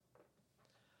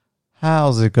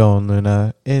How's it going,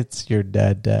 Luna? It's your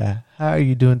dad. How are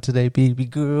you doing today, baby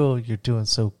girl? You're doing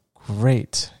so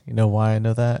great. You know why I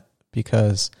know that?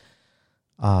 Because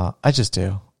I just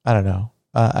do. I don't know.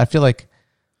 I feel like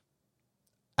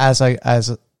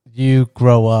as you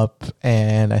grow up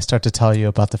and I start to tell you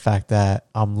about the fact that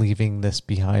I'm leaving this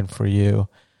behind for you,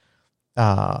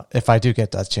 if I do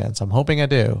get that chance, I'm hoping I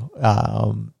do.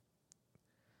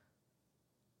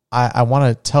 I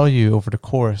want to tell you over the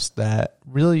course that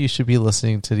really you should be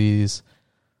listening to these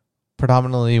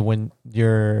predominantly when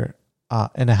you're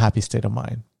in a happy state of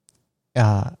mind.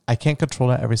 I can't control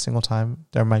that every single time.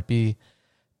 There might be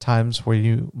times where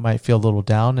you might feel a little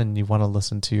down and you want to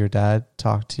listen to your dad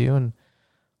talk to you. And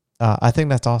I think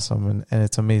that's awesome and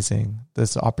it's amazing.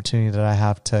 This opportunity that I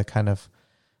have to kind of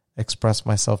express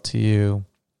myself to you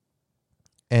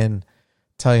and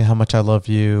tell you how much I love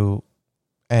you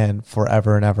and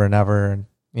forever and ever and ever. And,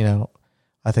 you know,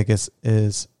 I think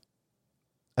is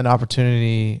an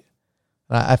opportunity.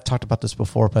 I've talked about this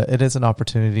before, but it is an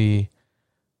opportunity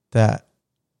that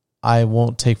I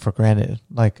won't take for granted.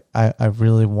 Like I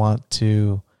really want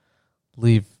to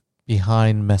leave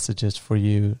behind messages for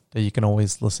you that you can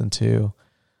always listen to,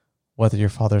 whether your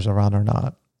father's around or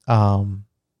not.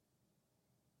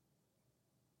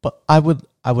 But I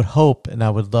would hope and I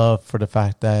would love for the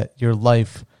fact that your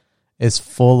life is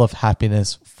full of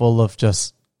happiness, full of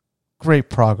just great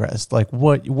progress. Like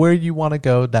where you want to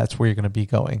go, that's where you're going to be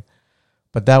going.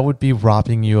 But that would be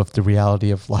robbing you of the reality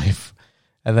of life.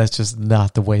 And that's just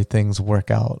not the way things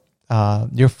work out.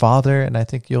 Your father, and I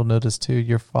think you'll notice too,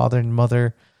 your father and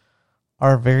mother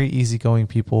are very easygoing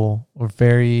people. Or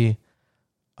very,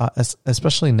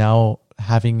 especially now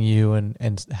having you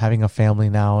and having a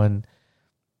family now and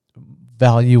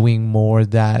valuing more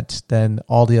that than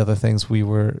all the other things we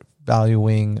were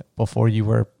valuing before you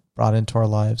were brought into our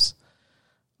lives.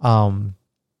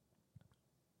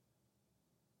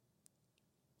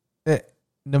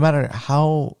 No matter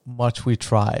how much we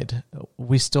tried,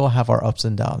 we still have our ups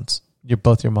and downs.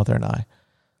 Both your mother and I.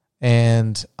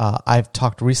 And I've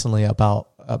talked recently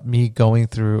about me going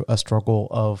through a struggle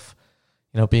of,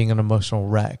 being an emotional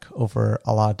wreck over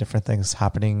a lot of different things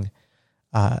happening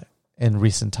in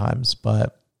recent times.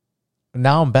 But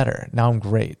now I'm better. Now I'm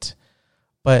great.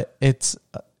 But it's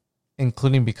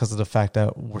including because of the fact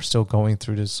that we're still going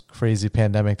through this crazy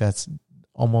pandemic that's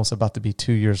almost about to be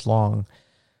 2 years long.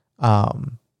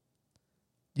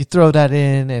 You throw that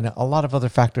in and a lot of other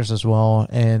factors as well,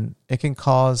 and it can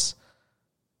cause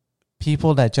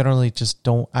people that generally just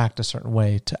don't act a certain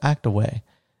way to act a way.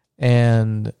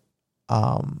 And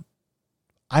I'm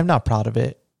not proud of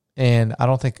it, and I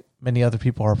don't think many other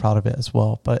people are proud of it as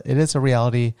well. But it is a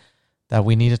reality that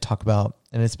we need to talk about,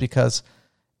 and it's because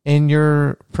in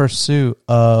your pursuit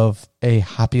of a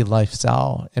happy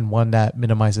lifestyle and one that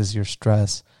minimizes your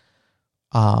stress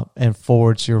and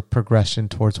forwards your progression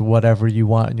towards whatever you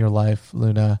want in your life,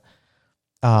 Luna,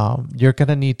 you're going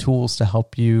to need tools to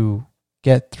help you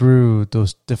get through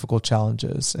those difficult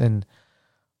challenges. And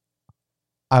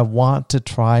I want to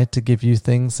try to give you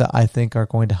things that I think are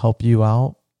going to help you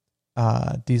out.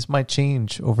 These might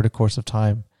change over the course of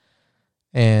time.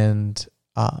 And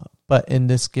but in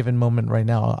this given moment right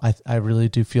now, I really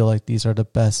do feel like these are the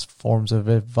best forms of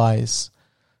advice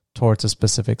towards a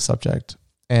specific subject.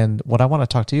 And what I want to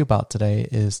talk to you about today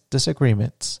is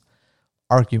disagreements,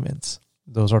 arguments.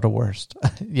 Those are the worst,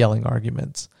 yelling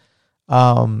arguments.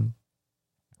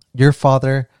 Your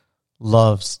father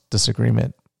loves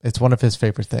disagreement. It's one of his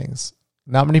favorite things.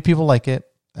 Not many people like it.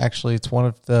 Actually, it's one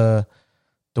of the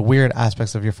weird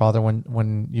aspects of your father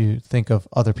when you think of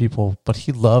other people, but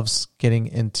he loves getting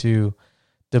into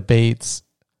debates,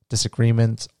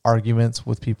 disagreements, arguments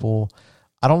with people.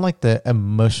 I don't like the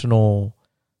emotional,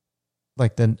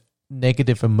 like the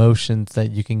negative emotions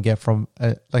that you can get from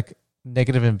like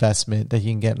negative investment that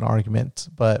you can get in an argument.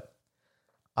 But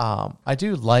I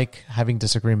do like having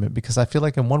disagreement because I feel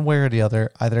like in one way or the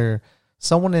other, either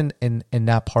someone in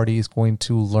that party is going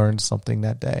to learn something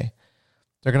that day.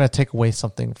 They're going to take away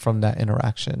something from that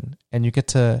interaction. And you get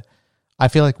to, I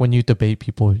feel like when you debate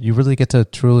people, you really get to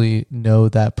truly know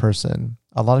that person.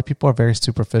 A lot of people are very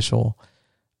superficial.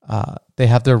 They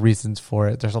have their reasons for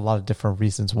it. There's a lot of different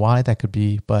reasons why that could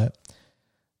be, but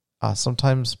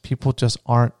sometimes people just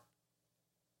aren't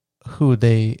who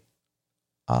they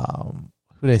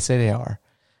say they are.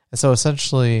 And so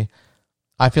essentially,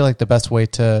 I feel like the best way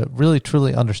to really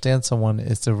truly understand someone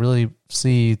is to really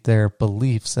see their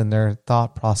beliefs and their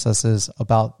thought processes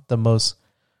about the most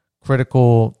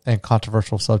critical and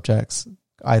controversial subjects,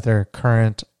 either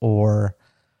current or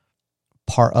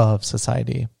part of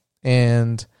society.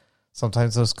 And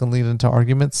sometimes those can lead into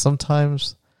arguments.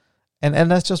 Sometimes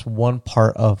And that's just one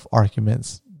part of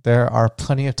arguments. There are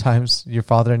plenty of times your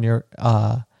father and your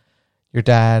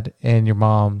dad and your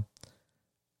mom,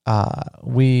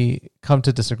 we come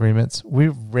to disagreements. We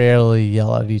rarely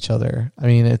yell at each other. I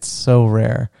mean, it's so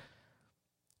rare.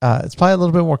 It's probably a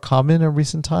little bit more common in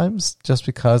recent times just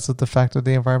because of the fact of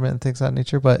the environment and things of that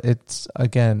nature. But it's,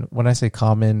 again, when I say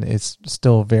common, it's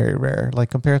still very rare,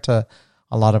 like compared to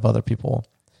a lot of other people.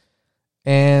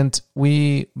 And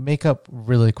we make up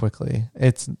really quickly.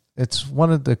 It's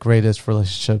one of the greatest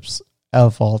relationships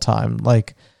of all time.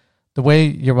 Like the way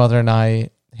your mother and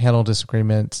I handle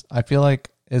disagreements, I feel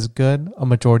like is good a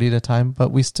majority of the time,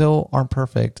 but we still aren't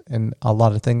perfect. And a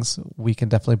lot of things we can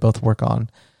definitely both work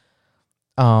on.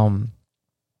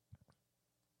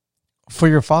 For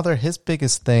your father, his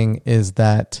biggest thing is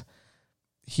that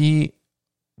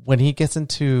when he gets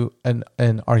into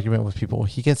an argument with people,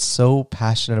 he gets so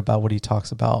passionate about what he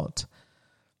talks about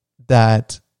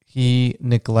that he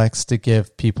neglects to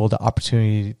give people the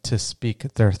opportunity to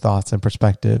speak their thoughts and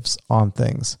perspectives on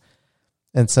things.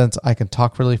 And since I can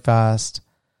talk really fast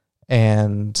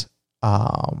and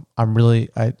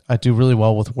I do really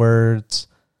well with words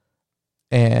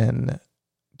and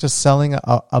just selling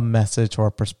a message or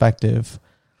a perspective,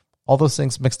 all those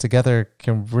things mixed together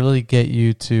can really get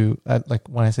you to, like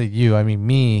when I say you, I mean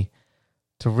me,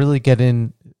 to really get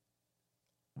in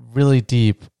really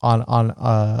deep on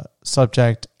a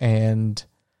subject and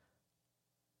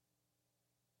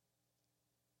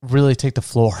really take the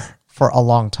floor for a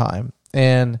long time.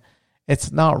 And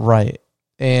it's not right.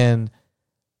 And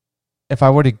if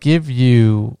I were to give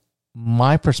you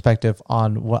my perspective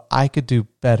on what I could do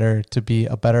better to be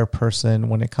a better person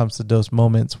when it comes to those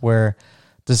moments where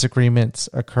disagreements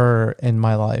occur in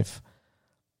my life,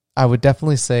 I would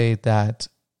definitely say that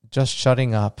just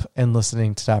shutting up and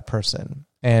listening to that person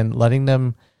and letting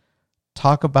them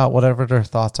talk about whatever their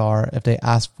thoughts are. If they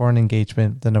ask for an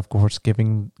engagement, then of course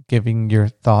giving your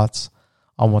thoughts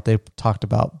on what they talked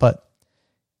about, but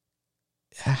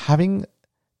having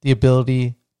the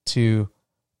ability to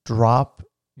drop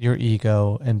your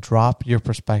ego and drop your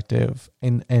perspective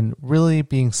and really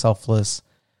being selfless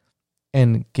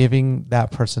and giving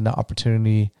that person the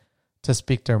opportunity to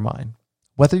speak their mind,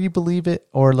 whether you believe it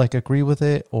or like agree with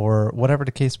it or whatever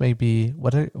the case may be,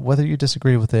 whether you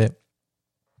disagree with it,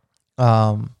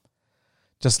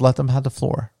 just let them have the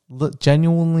floor.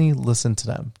 Genuinely listen to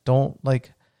them. Don't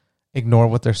like ignore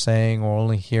what they're saying or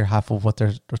only hear half of what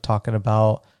they're talking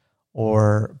about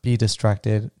or be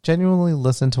distracted. Genuinely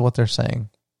listen to what they're saying.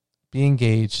 Be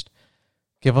engaged.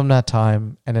 Give them that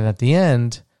time. And then at the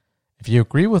end, if you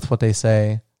agree with what they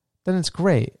say, then it's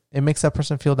great. It makes that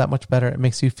person feel that much better. It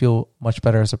makes you feel much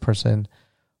better as a person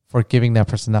for giving that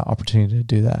person that opportunity to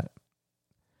do that.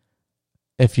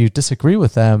 If you disagree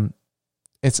with them,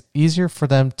 it's easier for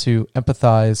them to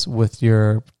empathize with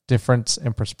your difference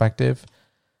in perspective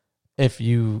if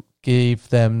you gave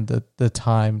them the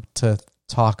time to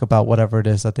talk about whatever it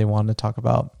is that they want to talk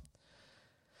about.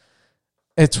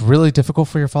 It's really difficult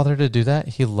for your father to do that.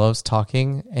 He loves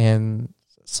talking, and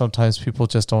sometimes people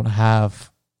just don't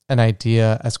have an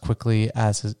idea as quickly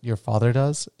as your father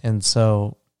does. And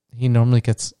so he normally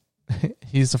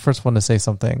he's the first one to say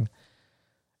something.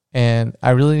 And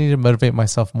I really need to motivate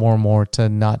myself more and more to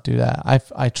not do that.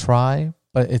 I try,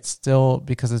 but it's still,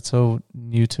 because it's so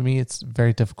new to me, it's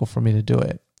very difficult for me to do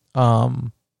it.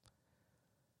 Some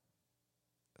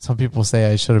people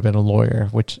say I should have been a lawyer,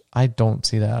 which I don't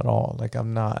see that at all. Like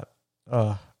I'm not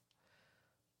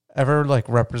ever like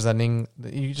representing.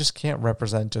 You just can't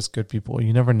represent just good people.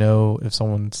 You never know if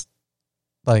someone's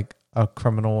like a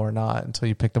criminal or not until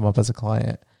you pick them up as a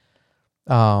client.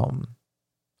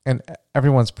 And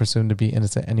everyone's presumed to be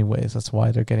innocent anyways. That's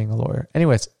why they're getting a lawyer.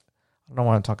 Anyways, I don't know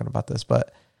why I'm talking about this,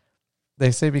 but they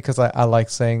say because I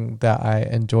like saying that I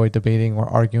enjoy debating or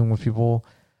arguing with people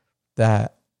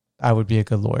that I would be a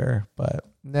good lawyer. But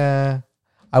nah,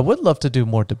 I would love to do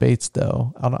more debates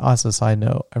though. As a side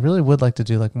note, I really would like to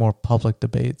do like more public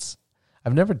debates.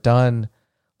 I've never done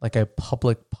like a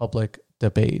public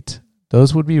debate.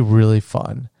 Those would be really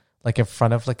fun. Like in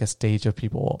front of like a stage of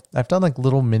people. I've done like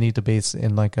little mini debates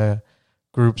in like a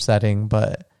group setting,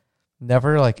 but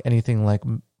never like anything like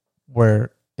where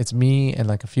it's me and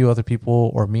like a few other people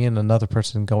or me and another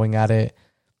person going at it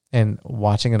and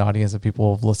watching an audience of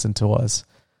people listen to us.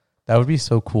 That would be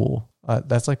so cool.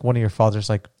 That's like one of your father's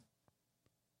like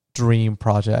dream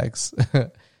projects.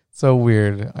 So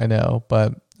weird, I know,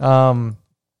 but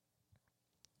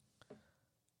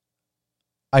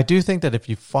I do think that if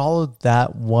you follow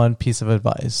that one piece of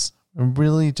advice and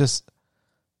really just,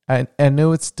 I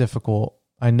know it's difficult.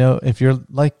 I know if you're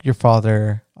like your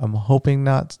father, I'm hoping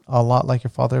not a lot like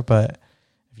your father, but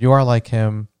if you are like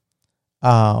him,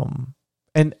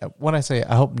 and when I say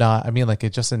I hope not, I mean like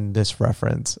it just in this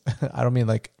reference. I don't mean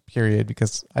like period,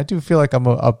 because I do feel like I'm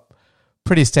a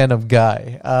pretty stand-up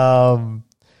guy.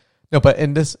 No, but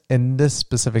in this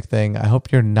specific thing, I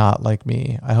hope you're not like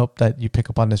me. I hope that you pick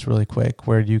up on this really quick,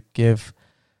 where you give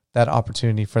that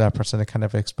opportunity for that person to kind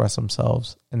of express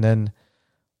themselves, and then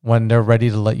when they're ready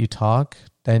to let you talk,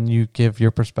 then you give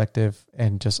your perspective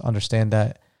and just understand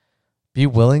that be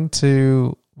willing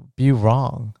to be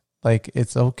wrong. Like,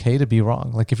 it's okay to be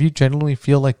wrong. Like, if you genuinely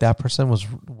feel like that person was,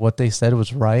 what they said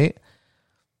was right,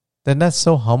 then that's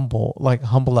so humble. Like,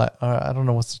 humble, I don't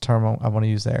know what's the term I want to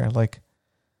use there. Like,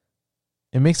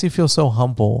 it makes you feel so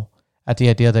humble at the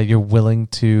idea that you're willing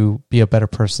to be a better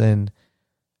person,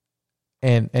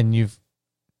 and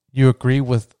you agree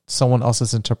with someone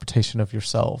else's interpretation of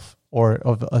yourself or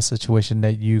of a situation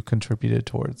that you contributed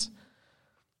towards.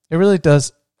 It really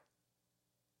does.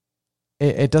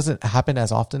 It doesn't happen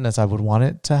as often as I would want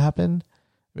it to happen.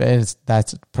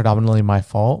 That's predominantly my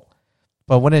fault.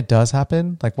 But when it does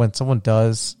happen, like when someone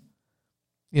does,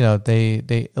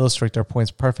 they illustrate their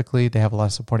points perfectly. They have a lot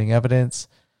of supporting evidence.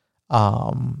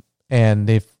 And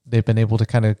they've been able to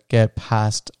kind of get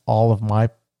past all of my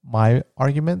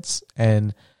arguments,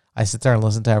 and I sit there and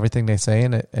listen to everything they say,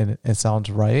 and it sounds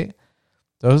right.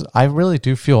 I really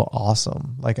do feel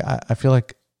awesome. Like I feel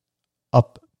like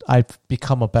I've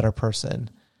become a better person.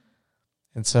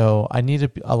 And so I need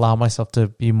to allow myself to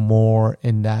be more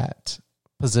in that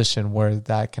position where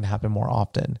that can happen more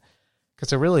often,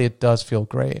 because it does feel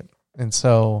great. And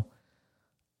so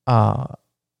I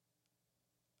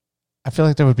feel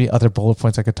like there would be other bullet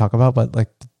points I could talk about, but like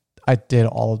I did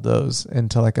all of those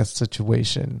into like a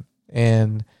situation,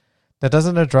 and that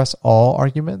doesn't address all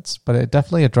arguments, but it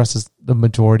definitely addresses the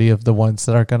majority of the ones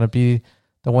that are going to be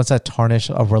the ones that tarnish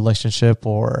a relationship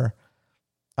or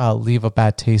leave a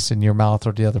bad taste in your mouth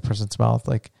or the other person's mouth.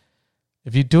 Like,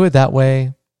 if you do it that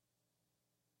way,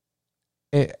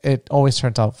 it always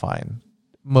turns out fine.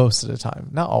 Most of the time.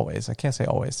 Not always. I can't say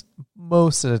always.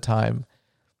 Most of the time,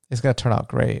 it's going to turn out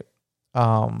great. There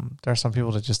are some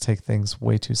people that just take things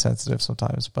way too sensitive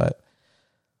sometimes, but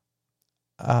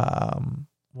what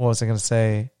was I going to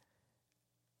say?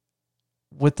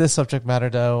 With this subject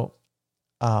matter, though,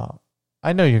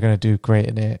 I know you're going to do great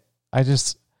in it. I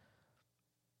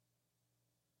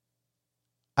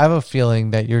have a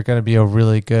feeling that you're going to be a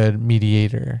really good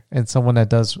mediator and someone that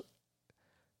does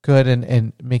good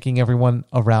in making everyone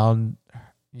around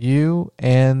you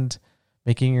and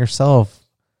making yourself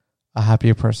a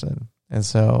happier person. And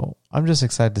so I'm just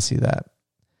excited to see that.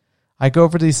 I go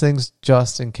over these things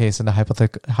just in case in a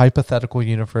hypothetical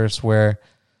universe where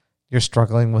you're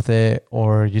struggling with it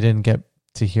or you didn't get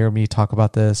to hear me talk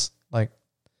about this. Like,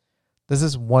 this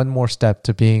is one more step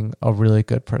to being a really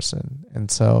good person. And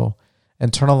so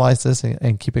internalize this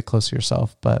and keep it close to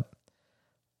yourself. But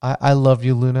I love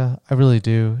you, Luna. I really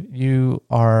do. You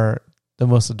are the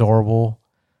most adorable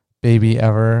baby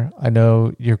ever. I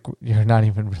know you're not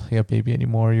even really a baby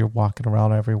anymore. You're walking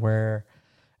around everywhere,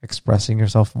 expressing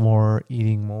yourself more,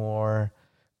 eating more,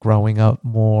 growing up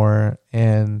more,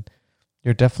 and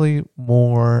you're definitely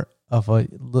more of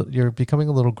you're becoming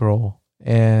a little girl,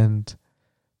 and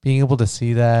being able to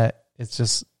see that,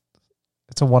 it's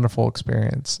a wonderful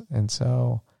experience. And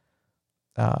so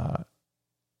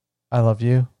I love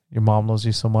you. Your mom loves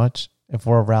you so much. If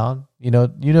we're around, you know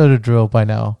the drill by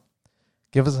now.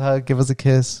 Give us a hug, give us a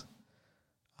kiss.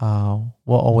 We'll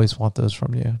always want those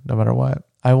from you, no matter what.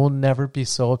 I will never be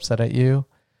so upset at you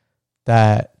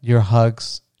that your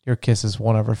hugs, your kisses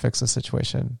won't ever fix the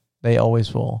situation. They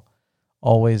always will.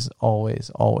 Always, always,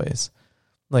 always.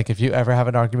 Like, if you ever have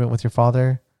an argument with your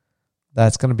father,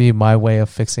 that's going to be my way of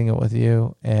fixing it with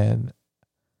you. And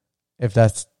if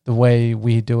that's the way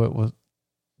we do it with,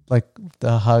 like,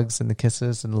 the hugs and the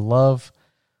kisses and the love,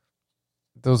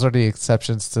 those are the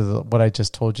exceptions to what I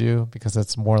just told you, because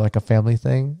it's more like a family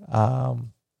thing. I'll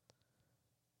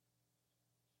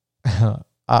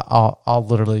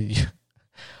literally,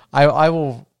 I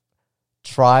will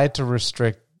try to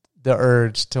restrict the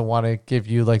urge to want to give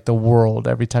you like the world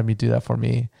every time you do that for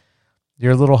me.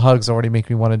 Your little hugs already make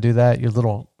me want to do that. Your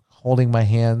little holding my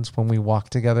hands when we walk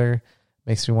together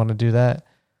makes me want to do that.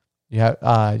 You're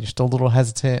still a little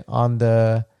hesitant on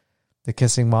the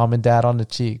kissing mom and dad on the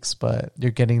cheeks, but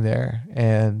you're getting there.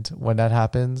 And when that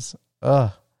happens, it's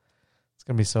going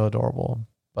to be so adorable.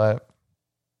 But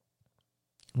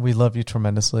we love you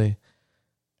tremendously.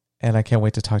 And I can't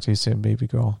wait to talk to you soon, baby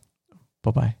girl.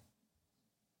 Bye-bye.